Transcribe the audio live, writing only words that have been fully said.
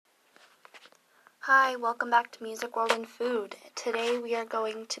Hi, welcome back to Music, World, and Food. Today we are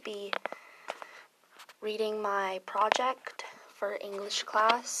going to be reading my project for English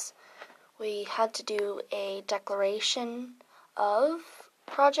class. We had to do a declaration of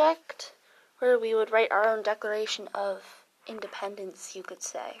project where we would write our own declaration of independence, you could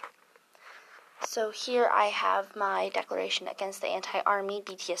say. So here I have my declaration against the anti-army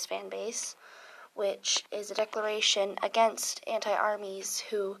BTS fan base, which is a declaration against anti-armies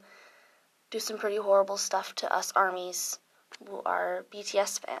who do some pretty horrible stuff to us armies who are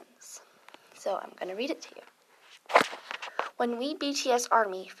BTS fans. So I'm going to read it to you. When we BTS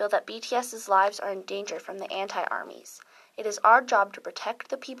Army feel that BTS's lives are in danger from the anti-armies, it is our job to protect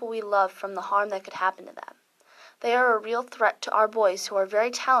the people we love from the harm that could happen to them. They are a real threat to our boys who are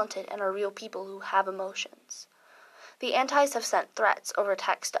very talented and are real people who have emotions. The antis have sent threats over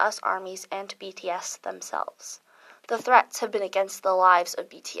text to us armies and to BTS themselves. The threats have been against the lives of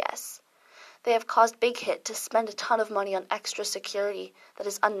BTS. They have caused Big Hit to spend a ton of money on extra security that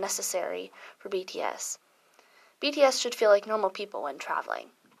is unnecessary for BTS. BTS should feel like normal people when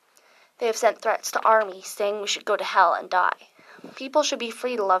traveling. They have sent threats to Army saying we should go to hell and die. People should be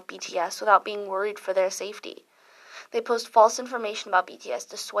free to love BTS without being worried for their safety. They post false information about BTS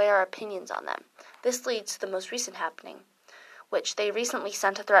to sway our opinions on them. This leads to the most recent happening, which they recently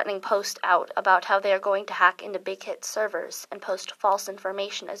sent a threatening post out about how they are going to hack into Big Hit's servers and post false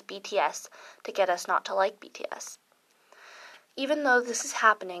information as BTS to get us not to like BTS. Even though this is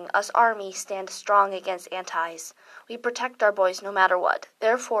happening, us Army stand strong against antis. We protect our boys no matter what.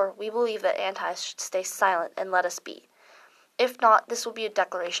 Therefore, we believe that antis should stay silent and let us be. If not, this will be a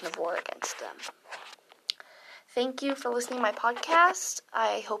declaration of war against them. Thank you for listening to my podcast.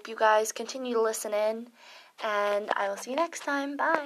 I hope you guys continue to listen in, and I will see you next time. Bye.